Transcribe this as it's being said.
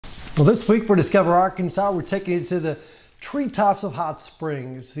Well, this week for Discover Arkansas, we're taking you to the treetops of Hot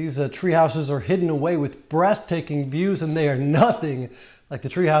Springs. These tree houses are hidden away with breathtaking views, and they are nothing like the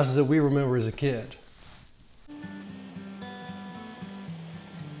tree houses that we remember as a kid.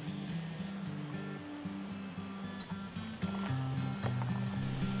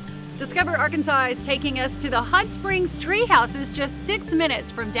 Discover Arkansas is taking us to the Hot Springs tree houses, just 6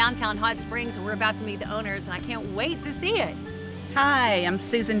 minutes from downtown Hot Springs. We're about to meet the owners, and I can't wait to see it. Hi, I'm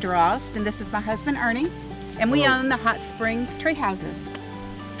Susan Drost, and this is my husband Ernie, and we Hello. own the Hot Springs tree houses.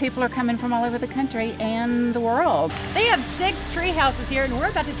 People are coming from all over the country and the world. They have 6 tree houses here, and we're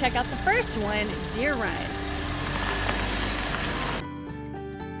about to check out the first one, Deer Run.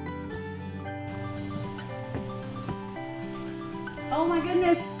 Oh my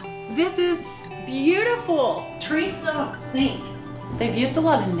goodness, this is beautiful. Tree stump sink. They've used a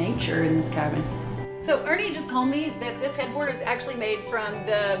lot of nature in this cabin. So Ernie just told me that this headboard is actually made from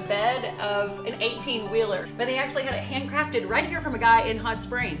the bed of an 18-wheeler, but they actually had it handcrafted right here from a guy in Hot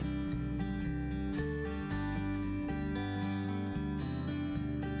Springs.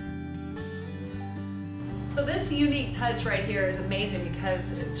 So this unique touch right here is amazing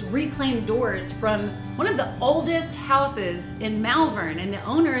because it's reclaimed doors from one of the oldest houses in Malvern, and the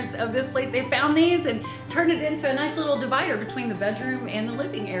owners of this place, they found these and turned it into a nice little divider between the bedroom and the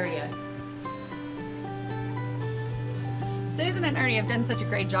living area. Susan and Ernie have done such a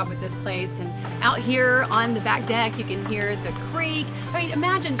great job with this place, and out here on the back deck you can hear the creek. I mean,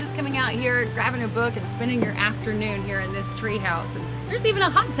 imagine just coming out here, grabbing a book and spending your afternoon here in this tree house. And there's even a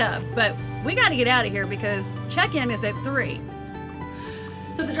hot tub, but we got to get out of here because check-in is at 3.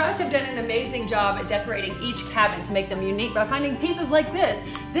 So the Drosts have done an amazing job at decorating each cabin to make them unique by finding pieces like this.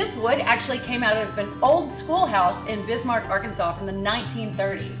 This wood actually came out of an old schoolhouse in Bismarck, Arkansas from the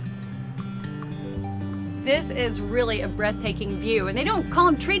 1930s. This is really a breathtaking view, and they don't call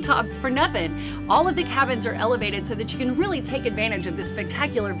them treetops for nothing. All of the cabins are elevated so that you can really take advantage of this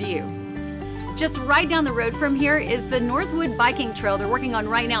spectacular view. Just right down the road from here is the Northwood Biking Trail they're working on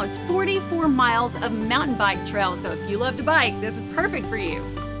right now. It's 44 miles of mountain bike trail, so if you love to bike, this is perfect for you.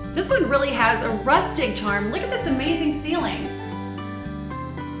 This one really has a rustic charm. Look at this amazing ceiling.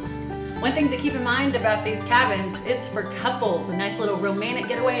 One thing to keep in mind about these cabins, it's for couples, a nice little romantic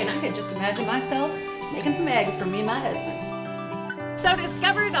getaway, and I could just imagine myself making some eggs for me and my husband. So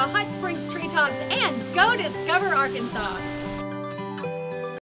discover the Hot Springs treetops and go discover Arkansas.